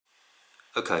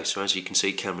Okay, so as you can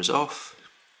see, camera's off.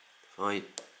 If I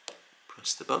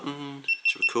press the button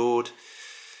to record,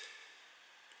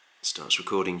 it starts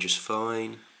recording just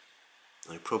fine,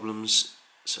 no problems.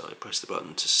 So I press the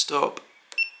button to stop,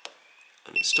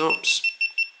 and it stops,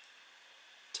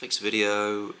 takes a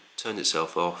video, turns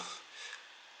itself off,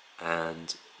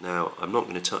 and now I'm not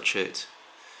going to touch it.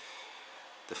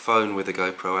 The phone with the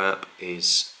GoPro app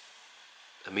is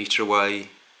a metre away,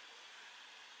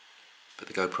 but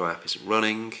the GoPro app isn't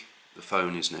running. The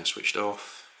phone is now switched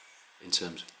off, in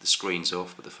terms of the screen's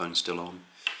off, but the phone's still on.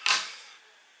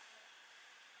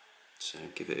 So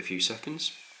give it a few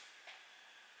seconds,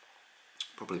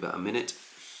 probably about a minute.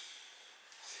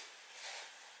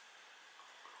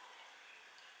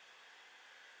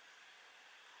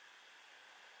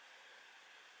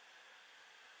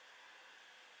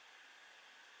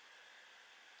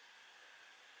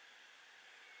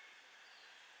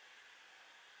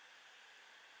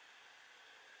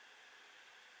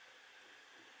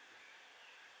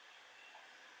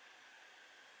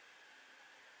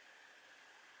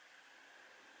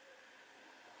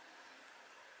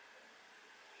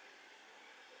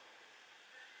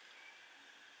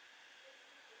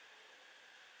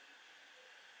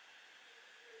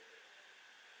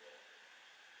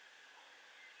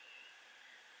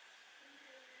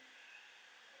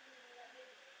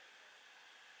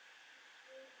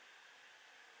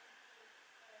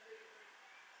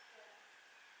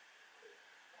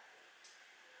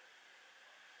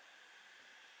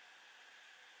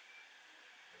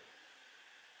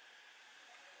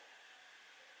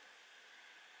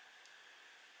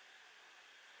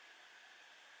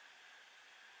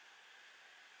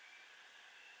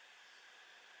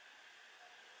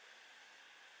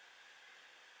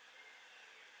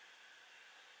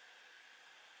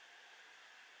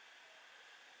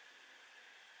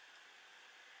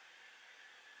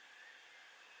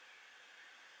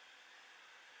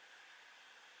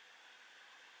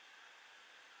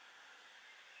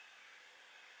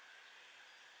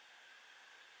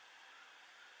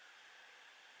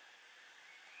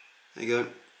 There you go,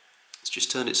 it's just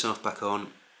turned itself back on.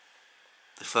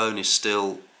 The phone is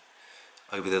still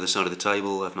over the other side of the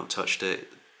table, I've not touched it,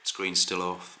 the screen's still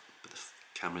off, but the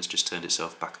camera's just turned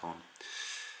itself back on.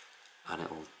 And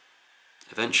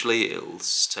eventually it'll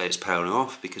say it's powering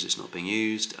off because it's not being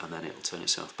used, and then it'll turn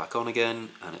itself back on again,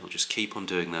 and it'll just keep on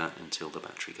doing that until the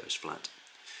battery goes flat.